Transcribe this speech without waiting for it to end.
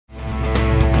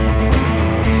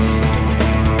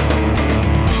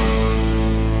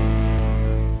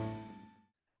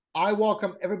I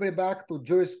welcome everybody back to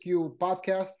JurisQ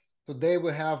Podcasts. Today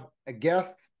we have a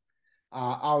guest,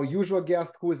 our usual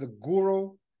guest, who is a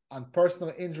guru on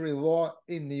personal injury law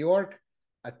in New York,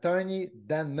 attorney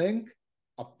Dan Minc,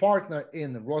 a partner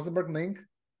in Rosenberg Minc,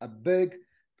 a big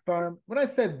firm. When I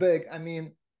say big, I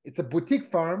mean it's a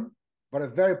boutique firm, but a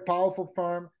very powerful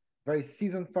firm, very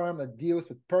seasoned firm that deals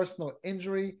with personal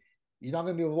injury. You're not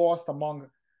going to be lost among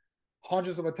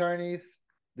hundreds of attorneys.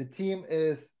 The team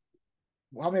is,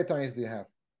 how many attorneys do you have?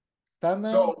 10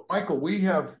 now? So, Michael, we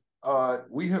have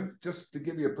just to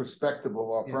give you a perspective of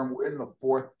our firm, we're in the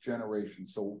 4th generation.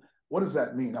 So what does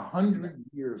that mean? 100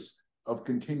 years of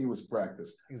continuous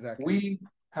practice. Exactly. We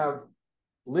have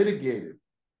litigated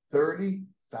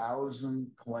 30,000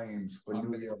 claims for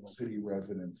New York City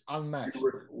residents. Unmatched.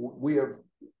 We have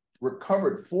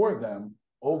recovered for them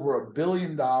over $1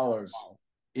 billion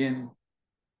in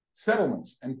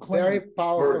settlements and claims. Very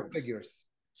powerful figures.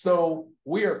 So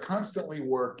we are constantly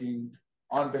working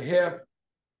on behalf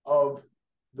of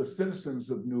the citizens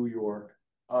of New York.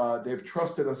 They've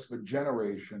trusted us for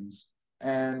generations,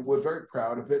 and we're very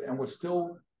proud of it. And we're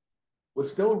still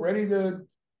ready to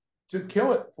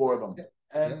kill it for them.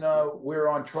 And we're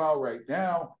on trial right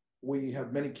now. We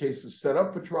have many cases set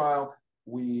up for trial.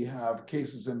 We have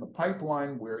cases in the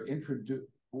pipeline. We're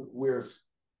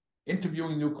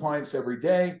interviewing new clients every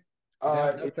day.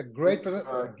 That's a great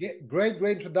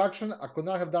introduction. I could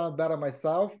not have done it better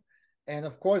myself. And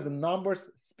of course, the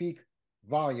numbers speak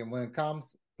volume when it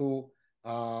comes to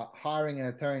hiring an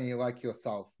attorney like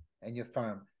yourself and your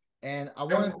firm. And I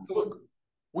wanted to look,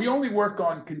 we only work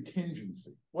on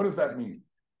contingency. What does that mean?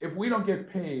 If we don't get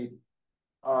paid,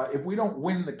 if we don't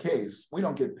win the case, we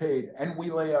don't get paid, and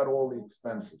we lay out all the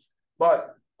expenses.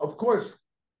 But of course,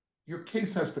 your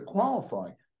case has to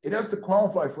qualify. It has to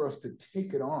qualify for us to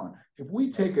take it on. If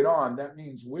we take it on, that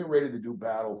means we're ready to do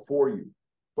battle for you.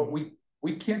 But we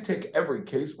can't take every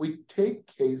case. We take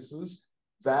cases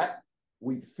that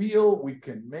we feel we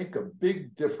can make a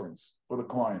big difference for the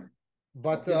client.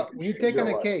 But when you take on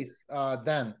a case,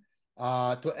 then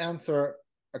to answer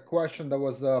a question that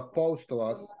was posed to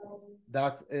us,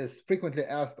 that is frequently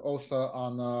asked also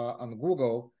on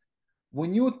Google,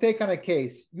 when you take on a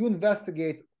case, you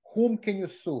investigate whom can you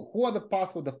sue? Who are the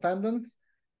possible defendants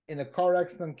in a car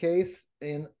accident case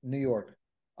in New York?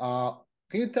 Can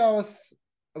you tell us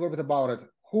a little bit about it?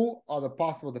 Who are the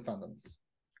possible defendants?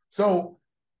 So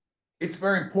it's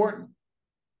very important,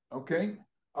 okay?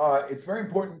 It's very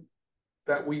important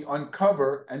that we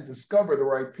uncover and discover the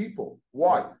right people.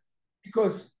 Why? Right.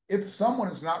 Because if someone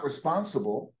is not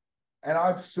responsible and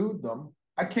I've sued them,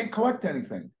 I can't collect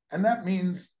anything. And that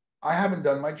means I haven't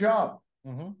done my job.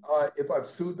 If I've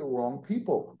sued the wrong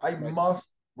people, I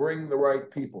must bring the right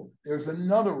people. There's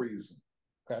another reason.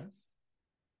 Okay.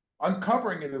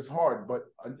 Uncovering it is hard, but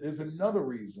there's another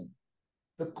reason.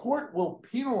 The court will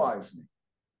penalize me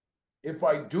if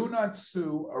I do not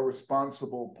sue a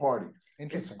responsible party.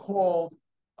 It's called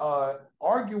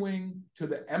arguing to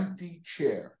the empty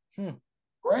chair.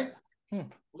 Right?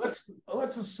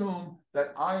 Let's assume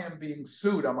that I am being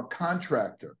sued. I'm a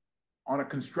contractor on a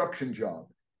construction job.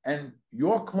 And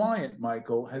your client,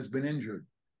 Michael, has been injured.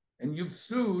 And you've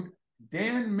sued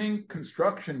Dan Minc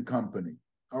Construction Company,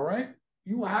 all right?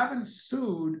 You haven't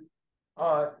sued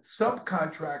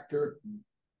subcontractor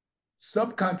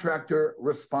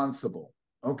responsible,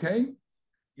 okay?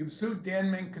 You've sued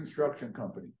Dan Minc Construction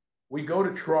Company. We go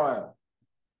to trial.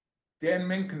 Dan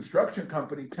Minc Construction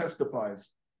Company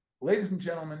testifies. Ladies and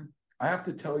gentlemen, I have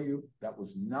to tell you that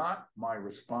was not my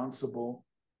responsible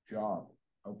job,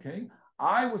 okay?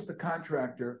 I was the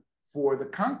contractor for the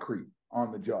concrete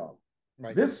on the job.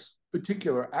 Right. This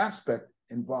particular aspect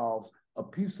involves a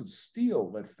piece of steel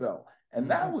that fell. And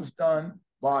that was done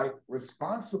by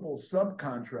responsible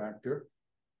subcontractor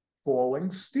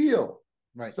Falling Steel.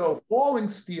 Right. So Falling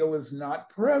Steel is not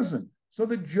present. So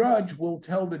the judge will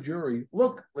tell the jury,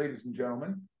 look, ladies and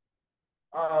gentlemen,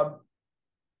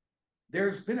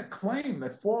 there's been a claim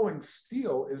that Falling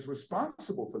Steel is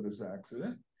responsible for this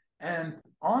accident. And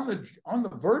on the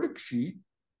verdict sheet,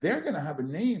 they're going to have a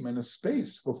name and a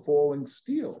space for Falling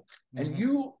Steel. And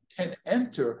you can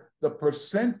enter the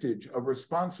percentage of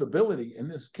responsibility in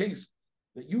this case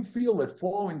that you feel that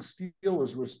Falling Steel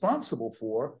is responsible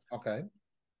for. Okay.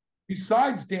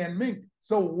 Besides Dan Minc.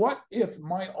 So what if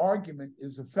my argument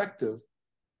is effective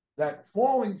that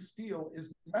Falling Steel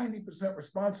is 90%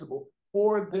 responsible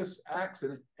for this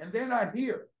accident and they're not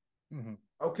here?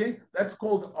 Okay, that's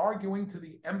called arguing to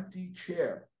the empty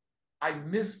chair.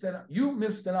 You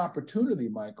missed an opportunity,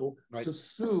 Michael, to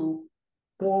sue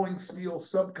Falling Steel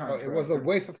subcontractor. It was a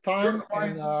waste of time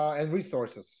and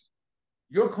resources.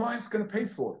 Your client's going to pay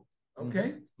for it.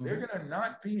 Okay, they're going to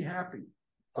not be happy.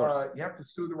 You have to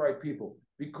sue the right people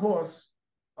because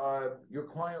your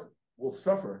client will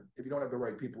suffer if you don't have the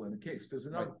right people in the case. There's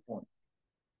another point.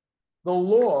 The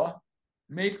law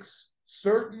makes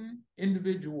certain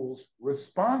individuals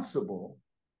responsible,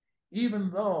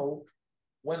 even though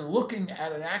when looking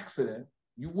at an accident,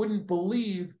 you wouldn't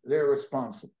believe they're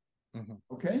responsible.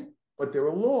 Okay? But there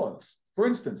are laws. For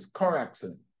instance, car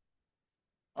accident.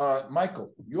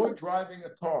 Michael, you're driving a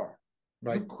car.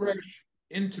 You crash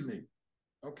into me.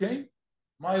 Okay?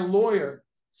 My lawyer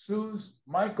sues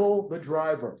Michael, the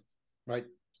driver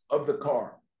of the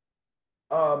car.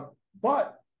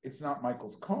 But it's not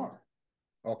Michael's car.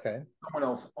 Okay. Someone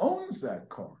else owns that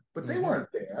car, but they weren't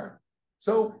there.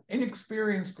 So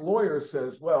inexperienced lawyer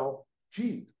says, well,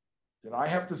 gee, did I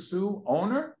have to sue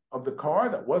owner of the car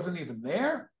that wasn't even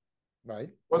there?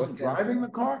 Wasn't driving the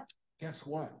car? Guess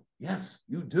what? Yes,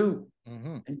 you do.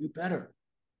 And you better.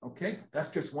 Okay? That's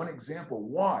just one example.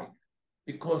 Why?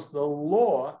 Because the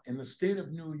law in the state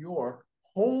of New York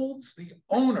holds the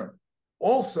owner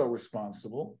also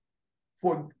responsible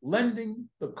for lending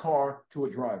the car to a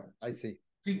driver. I see.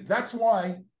 See, that's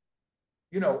why,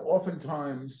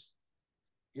 oftentimes,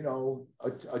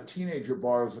 a teenager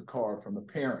borrows a car from a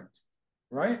parent,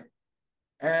 right?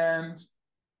 And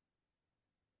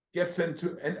gets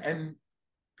into, and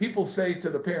people say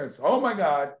to the parents, oh my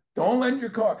God, don't lend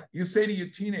your car. You say to your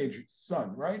teenage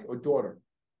son, right? Or daughter,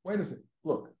 wait a second,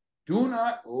 look, do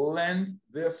not lend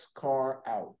this car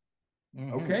out.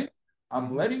 Okay?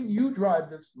 I'm letting you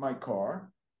drive my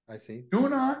car. I see. Do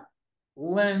not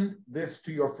lend this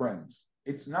to your friends.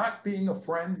 It's not being a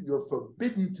friend. You're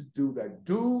forbidden to do that.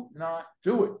 Do not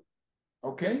do it.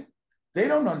 Okay? They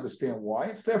don't understand why.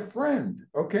 It's their friend.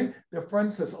 Okay? Their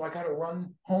friend says, oh, I got to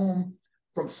run home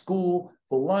from school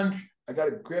for lunch. I got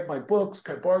to grab my books.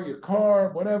 Can I borrow your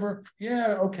car? Whatever.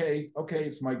 Yeah, okay. Okay.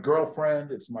 It's my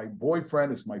girlfriend. It's my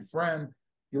boyfriend. It's my friend.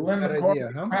 You lend the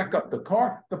car, crack up the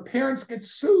car. The parents get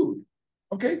sued.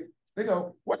 Okay? They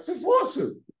go, what's this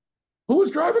lawsuit? Who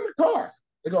was driving the car?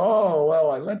 They go, oh,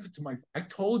 well, I lent it to I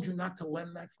told you not to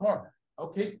lend that car.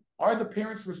 Okay. Are the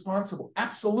parents responsible?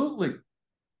 Absolutely.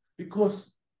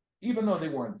 Because even though they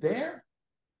weren't there,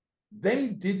 they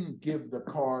didn't give the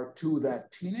car to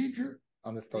that teenager.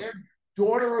 Understood. Their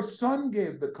daughter or son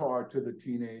gave the car to the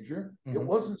teenager. It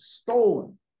wasn't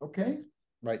stolen. Okay.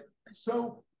 Right.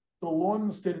 So the law in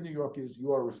the state of New York is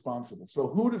you are responsible. So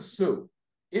who to sue?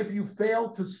 If you fail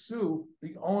to sue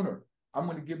the owner, I'm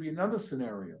going to give you another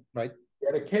scenario. Right. We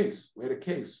had a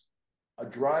case. A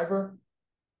driver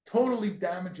totally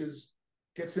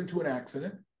gets into an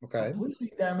accident,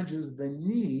 completely damages the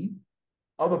knee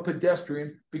of a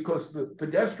pedestrian because a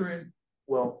pedestrian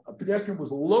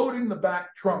was loading the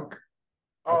back trunk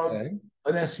of an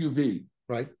SUV.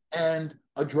 Right. And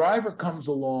a driver comes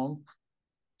along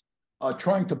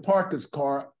trying to park his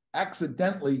car,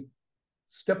 accidentally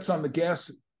steps on the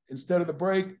gas instead of the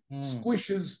brake,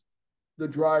 squishes the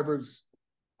driver's,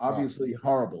 obviously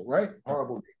horrible, right?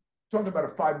 Horrible. Talking about a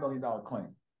 $5 million claim.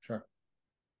 Sure.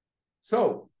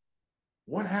 So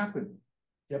what happened?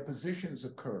 Depositions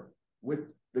occur with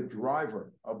the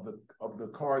driver of the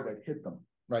car that hit them.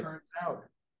 Right. Turns out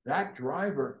that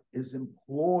driver is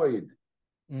employed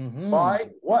by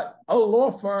what? A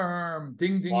law firm.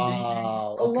 Ding, ding, ding, ding.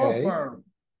 A law firm.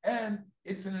 And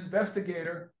it's an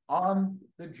investigator on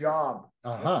the job.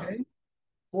 Okay?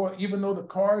 Even though the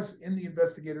car's in the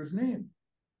investigator's name.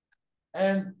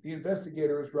 And the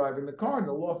investigator is driving the car, and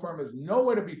the law firm is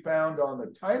nowhere to be found on the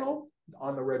title,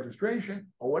 on the registration,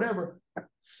 or whatever.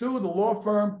 Sue the law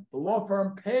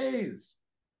firm pays.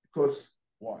 Because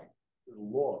why? The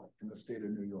law in the state of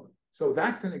New York. So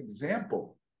that's an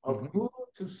example of who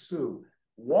to sue,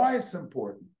 why it's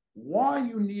important, why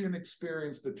you need an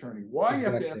experienced attorney, why you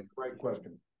have to ask the right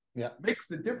question. Yeah. Makes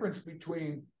the difference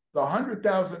between the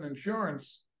 100,000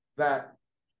 insurance that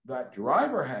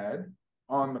driver had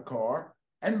on the car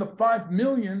and the 5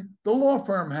 million the law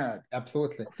firm had.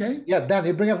 Absolutely. Okay. Yeah, Dan,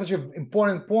 you bring up such an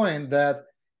important point that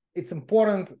it's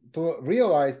important to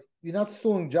realize you're not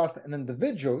suing just an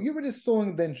individual, you're really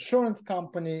suing the insurance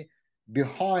company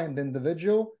behind the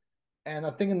individual. And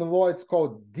I think in the law it's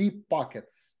called deep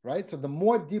pockets, right? So the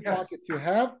more deep pockets you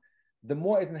have, the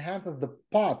more it enhances the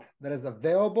pot that is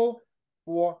available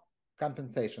for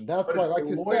compensation. That's why, like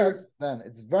you said, then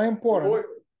it's very important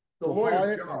to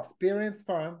hire an experienced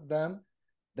firm then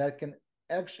that can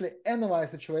actually analyze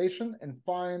the situation and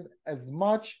find as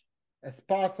much as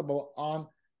possible on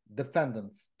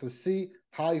defendants to see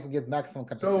how you can get maximum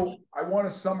compensation. So I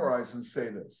want to summarize and say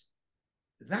this.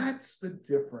 That's the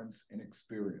difference in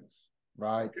experience.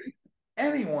 Right. Okay?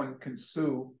 Anyone can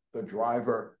sue the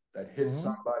driver that hits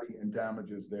somebody and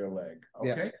damages their leg.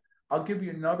 Okay. Yeah. I'll give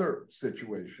you another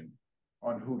situation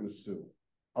on who to sue.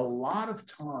 A lot of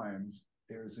times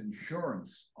there's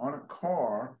insurance on a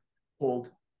car called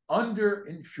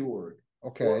underinsured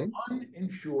or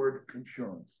uninsured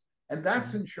insurance. And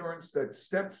that's insurance that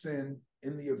steps in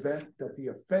the event that the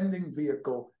offending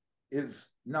vehicle is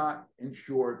not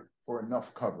insured for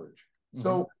enough coverage.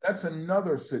 So that's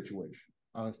another situation.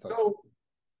 So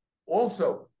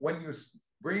also, when you're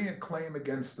bringing a claim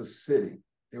against the city,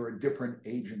 there are different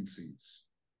agencies.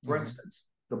 For instance,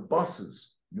 the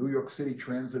buses, New York City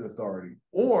Transit Authority,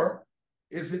 or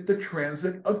is it the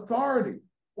Transit Authority,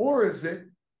 or is it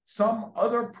some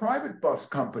other private bus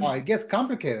company? Oh, it gets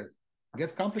complicated. It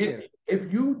gets complicated.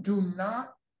 If you do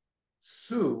not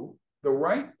sue the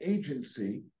right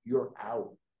agency, you're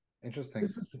out. Interesting.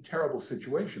 This is a terrible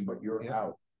situation, but you're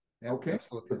out. Okay.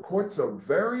 Absolutely. The courts are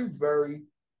very, very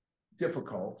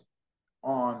difficult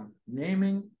on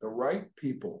naming the right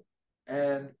people,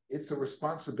 and it's a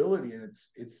responsibility, and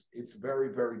it's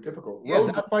very, very difficult. Yeah,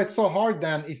 that's why it's so hard.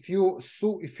 Then, if you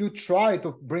try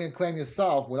to bring a claim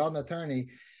yourself without an attorney,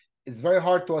 it's very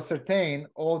hard to ascertain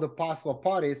all the possible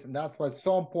parties, and that's why it's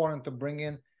so important to bring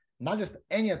in not just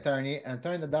any attorney, an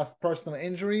attorney that does personal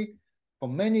injury for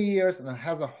many years and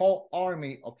has a whole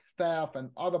army of staff and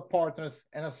other partners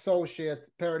and associates,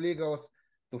 paralegals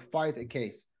to fight a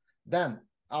case. Then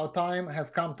our time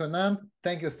has come to an end.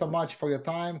 Thank you so much for your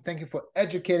time. Thank you for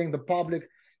educating the public.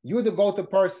 You're the go-to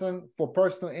person for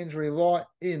personal injury law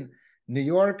in New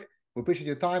York. We appreciate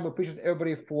your time. We appreciate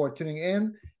everybody for tuning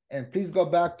in. And please go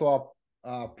back to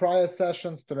our prior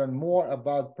sessions to learn more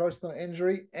about personal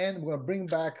injury. And we're going to bring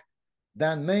back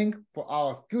Dan Minc for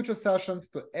our future sessions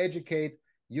to educate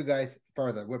you guys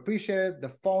further. We appreciate it.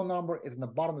 The phone number is in the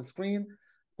bottom of the screen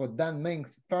for Dan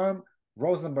Minc's firm,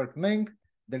 Rosenberg Minc.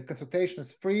 The consultation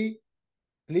is free.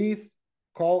 Please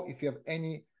call if you have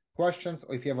any questions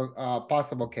or if you have a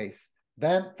possible case.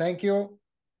 Dan, thank you.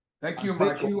 Thank you,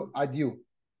 Michael. Bid you adieu.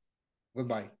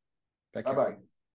 Goodbye. Bye-bye.